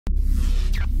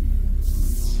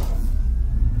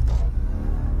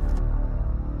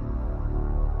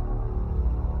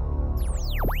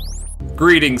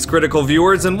Greetings, critical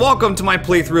viewers, and welcome to my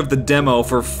playthrough of the demo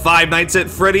for Five Nights at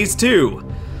Freddy's 2.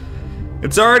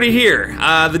 It's already here.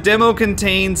 The demo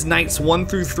contains nights 1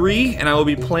 through 3, and I will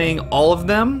be playing all of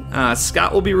them.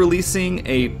 Scott will be releasing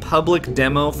a public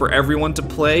demo for everyone to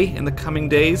play in the coming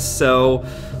days, so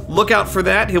look out for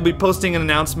that. He'll be posting an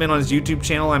announcement on his YouTube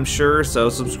channel, I'm sure,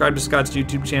 so subscribe to Scott's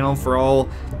YouTube channel for all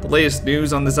the latest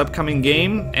news on this upcoming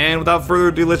game. And without further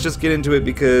ado, let's just get into it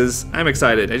because I'm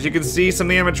excited. As you can see, some of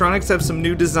the animatronics have some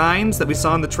new designs that we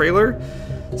saw in the trailer,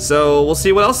 so we'll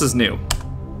see what else is new.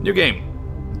 New game.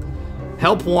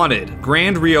 Help wanted,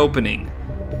 grand reopening.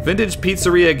 Vintage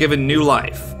pizzeria given new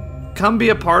life. Come be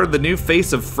a part of the new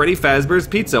face of Freddy Fazbear's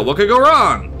Pizza. What could go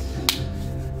wrong?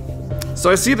 So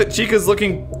I see that Chica's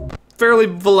looking fairly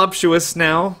voluptuous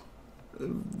now.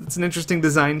 It's an interesting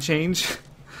design change.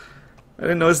 I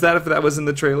didn't notice that if that was in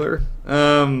the trailer.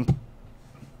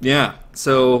 Yeah,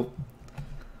 so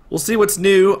we'll see what's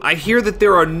new. I hear that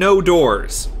there are no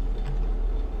doors.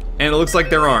 And it looks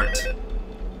like there aren't.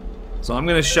 So I'm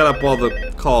gonna shut up while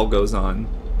the call goes on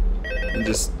and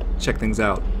just check things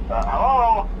out.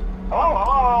 Hello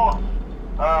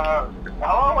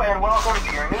and welcome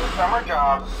to your new summer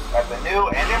job at the new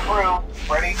and improved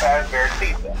Freddy Fazbear's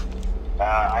Pizza.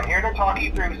 I'm here to talk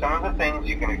you through some of the things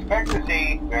you can expect to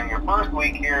see during your first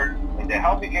week here and to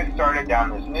help you get started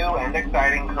down this new and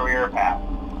exciting career path.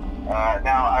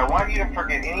 Now, I want you to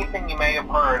forget anything you may have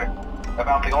heard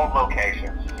about the old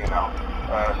locations, you know.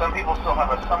 Some people still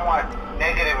have a somewhat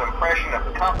negative impression of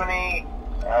the company.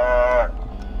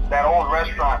 That old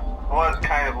restaurant was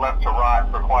kind of left to rot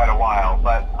for quite a while,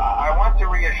 but I want to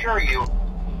reassure you,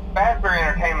 Fazbear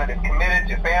Entertainment is committed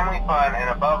to family fun and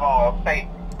above all, safety.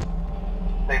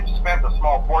 They've spent a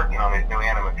small fortune on these new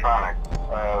animatronics.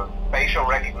 Facial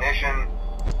recognition,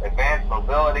 advanced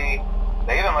mobility,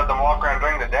 they even let them walk around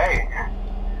during the day.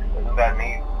 Isn't that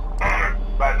neat?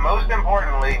 But most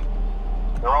importantly,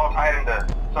 they're all tied into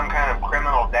some kind of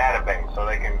criminal database so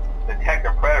they can detect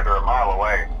a predator a mile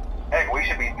away. Heck, we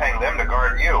should be paying them to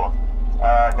guard you.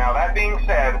 Now that being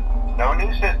said, no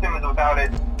new system is without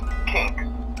its kinks.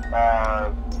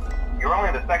 You're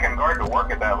only the second guard to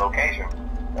work at that location.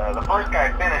 The first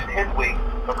guy finished his week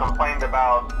but complained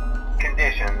about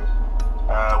conditions.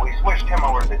 We switched him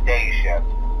over to the day shift.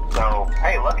 So,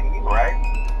 hey, lucky you, right?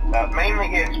 Mainly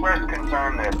he expressed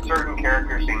concern that certain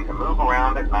characters seem to move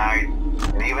around at night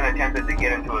and even attempted to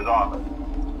get into his office.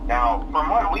 Now, from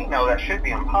what we know, that should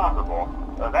be impossible.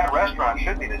 That restaurant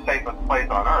should be the safest place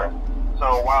on Earth.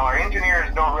 So while our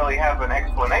engineers don't really have an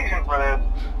explanation for this,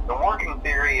 the working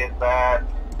theory is that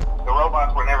the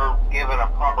robots were never given a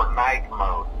proper night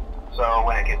mode. So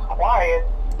when it gets quiet,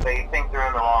 they think they're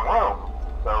in the wrong room.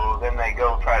 So then they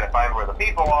go try to find where the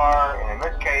people are, and in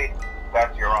this case,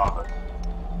 that's your office.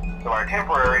 So our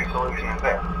temporary solution is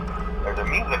this. There's a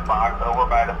music box over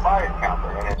by the prize counter,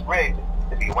 and it's rigged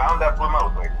to be wound up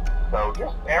remotely. So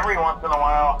just every once in a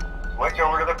while, switch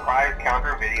over to the prize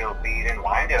counter video feed and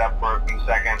wind it up for a few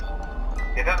seconds.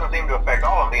 It doesn't seem to affect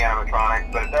all of the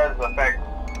animatronics, but it does affect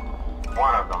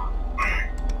one of them.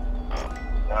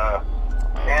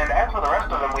 And as for the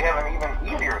rest of them, we have an even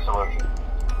easier solution.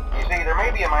 You see, there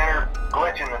may be a minor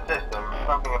glitch in the system,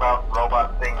 something about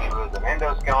robots think you as an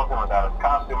endoskeleton without his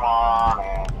costume on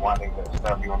and wanting to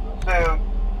stuff you into a suit.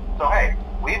 So hey,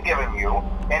 we've given you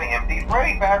an empty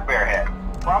Freddy Fazbear head.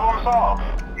 Problem solved.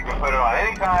 You can put it on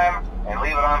any time and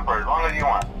leave it on for as long as you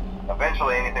want.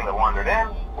 Eventually anything that wandered in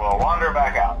will wander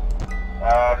back out.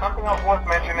 Something else worth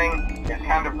mentioning is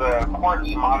kind of the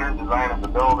quirky modern design of the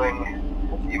building.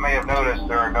 You may have noticed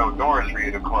there are no doors for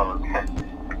you to close.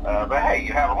 But hey,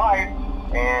 you have lights,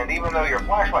 and even though your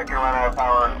flashlight can run out of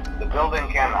power, the building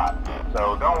cannot.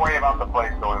 So don't worry about the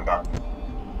place going dark.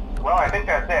 Well, I think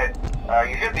that's it.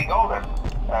 You should be golden.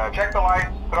 Check the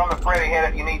lights, put on the Freddy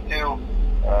head if you need to.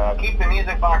 Keep the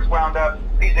music box wound up.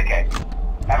 Piece of cake.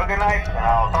 Have a good night, and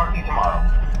I'll talk to you tomorrow.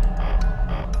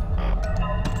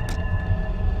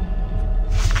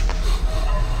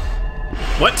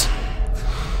 What?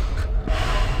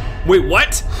 Wait,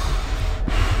 what?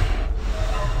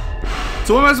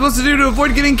 So what am I supposed to do to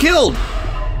avoid getting killed?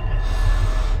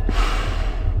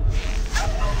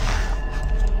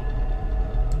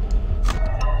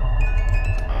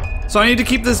 So I need to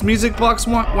keep this music box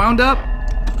wound up?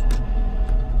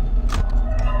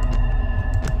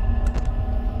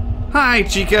 Hi,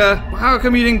 Chica. How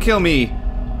come you didn't kill me?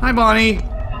 Hi, Bonnie.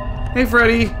 Hey,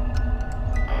 Freddy.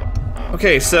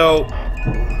 Okay, so...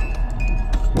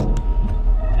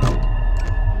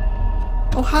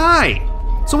 Oh, hi.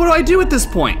 So what do I do at this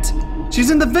point? She's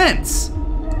in the vents.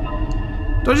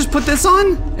 Do I just put this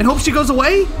on and hope she goes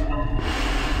away?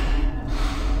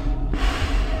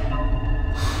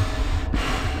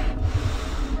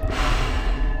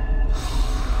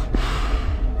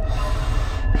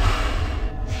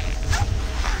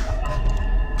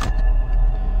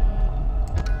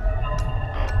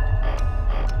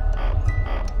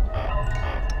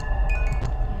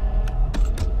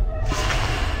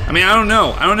 I mean, I don't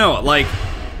know. I don't know. Like,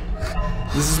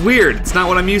 this is weird. It's not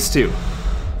what I'm used to.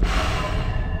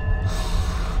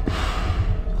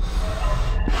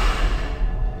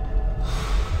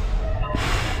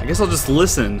 I guess I'll just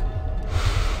listen.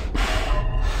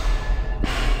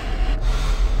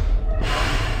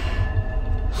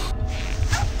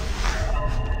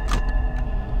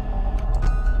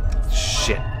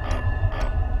 Shit.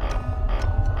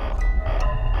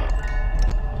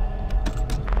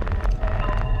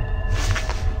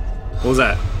 What was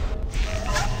that?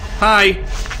 Hi.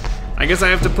 I guess I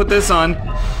have to put this on.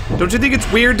 Don't you think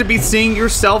it's weird to be seeing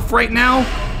yourself right now?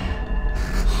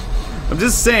 I'm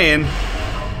just saying.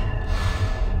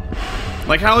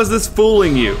 Like, how is this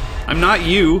fooling you? I'm not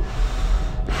you.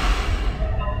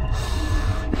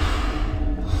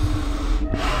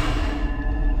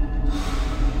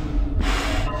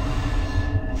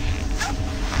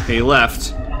 Okay, he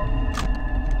left.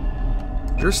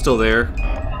 You're still there.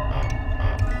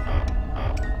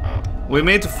 We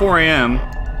made it to 4 a.m.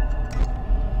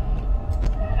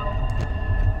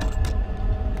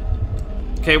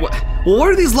 Okay, well, what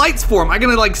are these lights for? Am I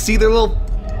gonna, like, see their little...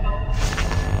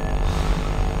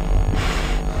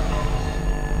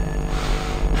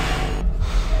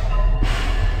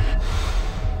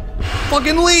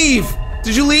 Fucking leave!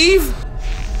 Did you leave?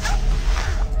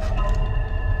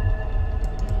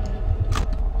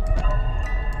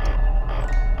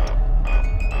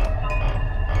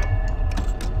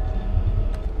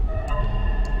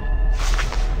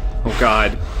 Oh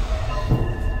God.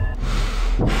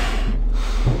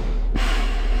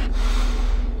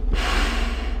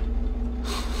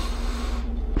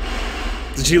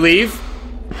 Did she leave?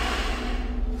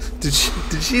 Did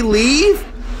she leave?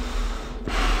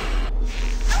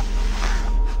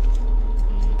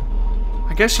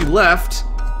 I guess she left.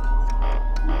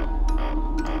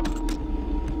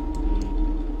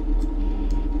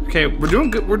 Okay, we're doing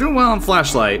good. We're doing well on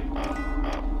flashlight.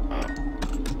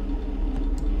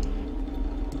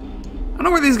 I don't know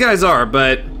where these guys are,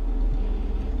 but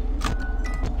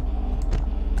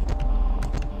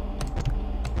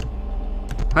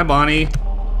hi, Bonnie.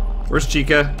 Where's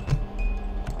Chica?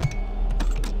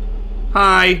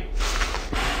 Hi.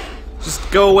 Just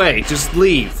go away. Just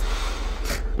leave.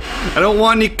 I don't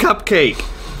want any cupcake.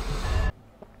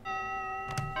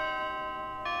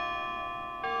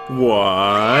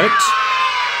 What?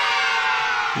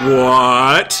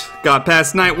 What? Got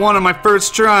past night 1 on my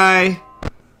first try.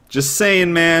 Just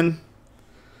saying, man.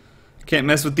 Can't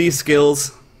mess with these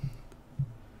skills.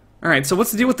 Alright, so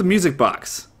what's the deal with the music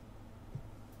box?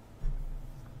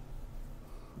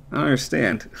 I don't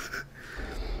understand.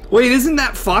 Wait, isn't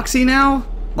that Foxy now?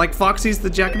 Like Foxy's the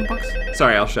Jack in the Box?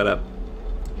 Sorry, I'll shut up.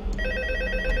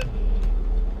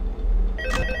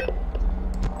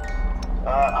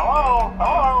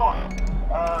 Hello?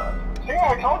 See,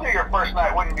 I told you your first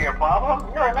night wouldn't be a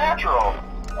problem. You're a natural.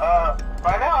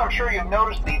 By now I'm sure you've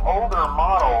noticed the older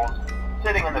models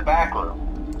sitting in the back room.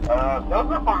 Those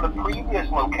are from the previous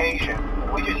location.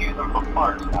 We just use them for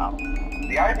parts now.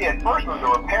 The idea at first was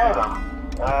to repair them.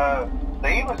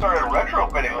 They even started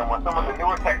retrofitting them with some of the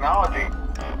newer technology.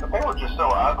 But they were just so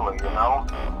ugly, you know?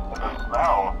 And the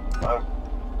smell.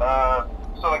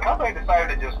 So the company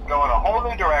decided to just go in a whole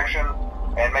new direction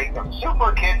and make them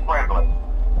super kid-friendly.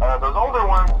 Those older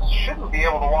ones shouldn't be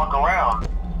able to walk around,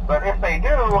 but if they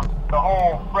do, the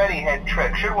whole Freddy head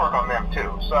trick should work on them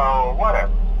too, so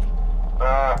whatever.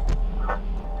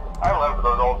 I love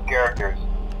those old characters.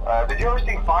 Did you ever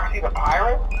see Foxy the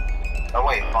Pirate? Oh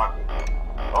wait, Foxy.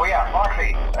 Oh yeah,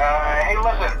 Foxy. Hey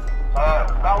listen,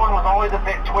 that one was always a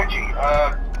bit twitchy.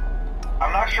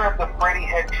 I'm not sure if the Freddy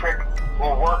head trick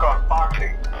will work on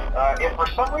Foxy. If for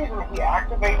some reason he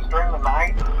activates during the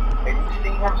night, and you see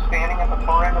him standing at the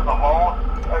far end of the hall,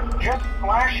 just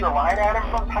flash your light at him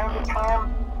from time to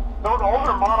time. Those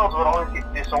older models would always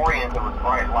get disoriented with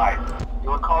bright light. It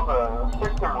would cause a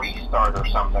system restart or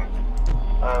something.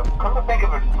 Come to think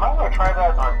of it, you might want to try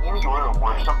that on any room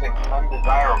where something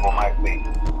undesirable might be.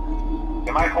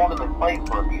 It might hold him in place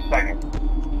for a few seconds.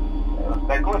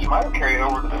 That glitch might have carried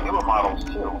over to the newer models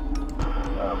too.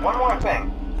 One more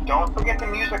thing. Don't forget the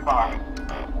music box.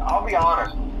 I'll be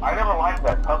honest, I never liked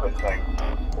that puppet thing.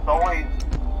 It's always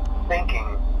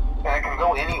thinking, and it can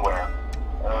go anywhere.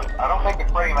 I don't think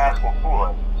the Freddy mask will fool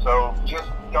it, so just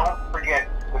don't forget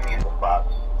the music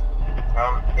box.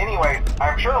 Anyway,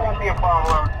 I'm sure it won't be a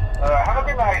problem. Have a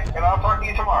good night, and I'll talk to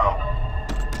you tomorrow.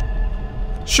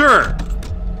 Sure.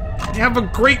 Have a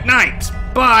great night.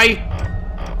 Bye.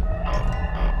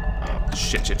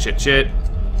 Shit.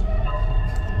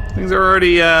 Things are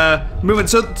already moving.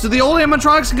 So the old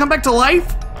animatronics can come back to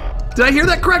life? Did I hear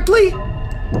that correctly?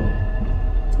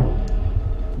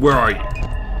 Where are you?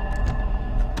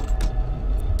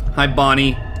 Hi,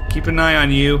 Bonnie. Keep an eye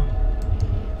on you.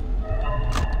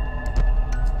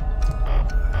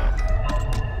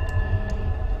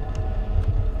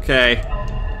 Okay.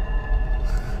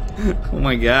 Oh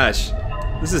my gosh.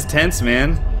 This is tense,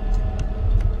 man.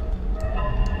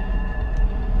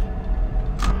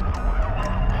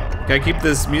 Gotta keep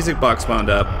this music box wound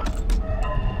up.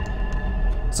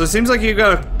 So it seems like you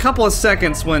got a couple of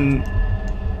seconds when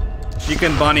Chica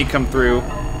and Bonnie come through.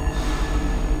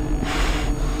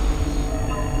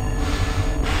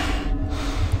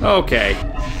 Okay.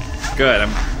 Good.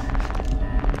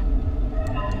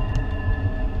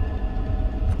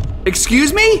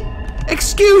 Excuse me?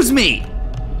 Excuse me!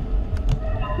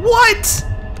 What?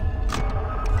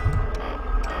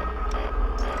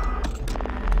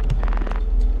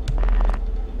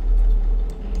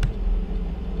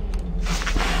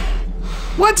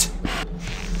 What?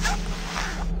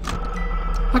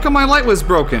 How come my light was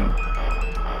broken?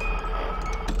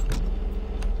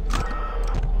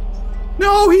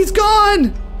 No, he's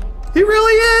gone! He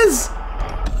really is!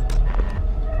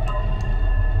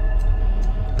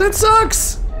 That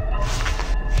sucks!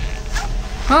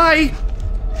 Hi!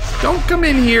 Don't come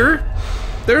in here.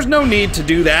 There's no need to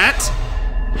do that.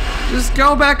 Just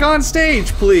go back on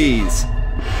stage, please.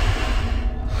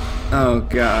 Oh,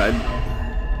 God.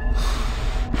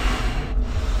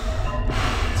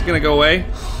 Is he gonna go away?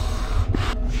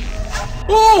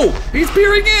 Oh! He's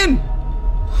peering in!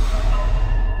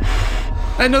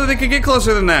 I didn't know that they could get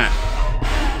closer than that.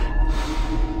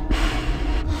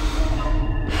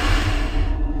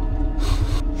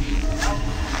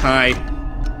 Hi.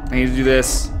 I need to do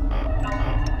this.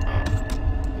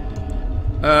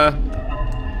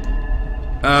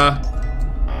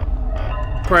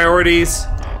 Priorities.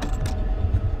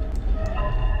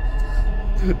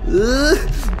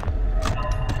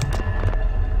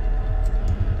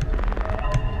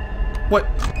 What?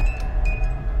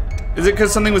 Is it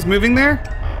because something was moving there?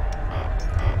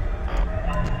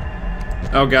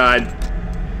 Oh God.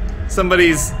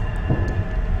 Somebody's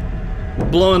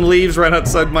blowing leaves right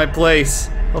outside my place.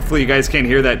 Hopefully you guys can't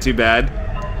hear that too bad.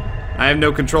 I have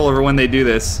no control over when they do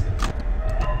this.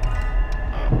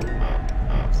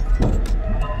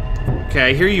 Okay,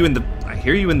 I hear you in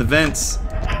the vents.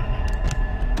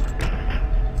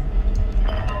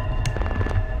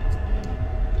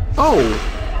 Oh.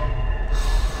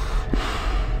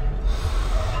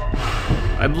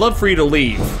 I'd love for you to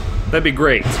leave. That'd be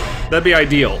great. That'd be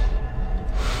ideal.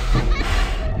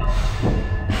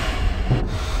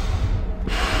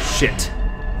 Shit.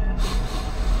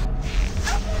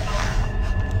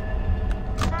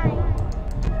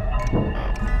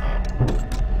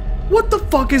 What the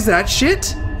fuck is that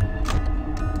shit?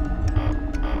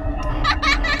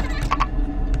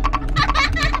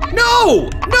 No!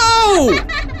 No!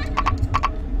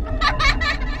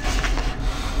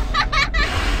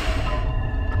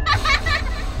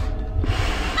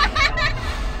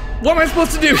 What am I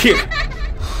supposed to do here?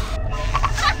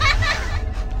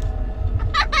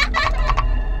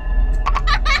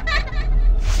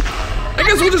 I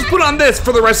guess we'll just put on this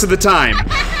for the rest of the time.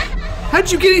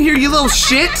 How'd you get in here, you little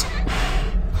shit?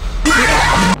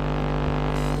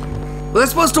 Was I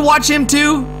supposed to watch him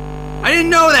too? I didn't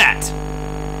know that.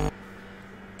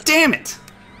 Damn it.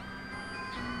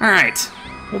 Alright,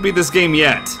 we'll beat this game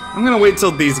yet. I'm gonna wait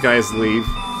till these guys leave.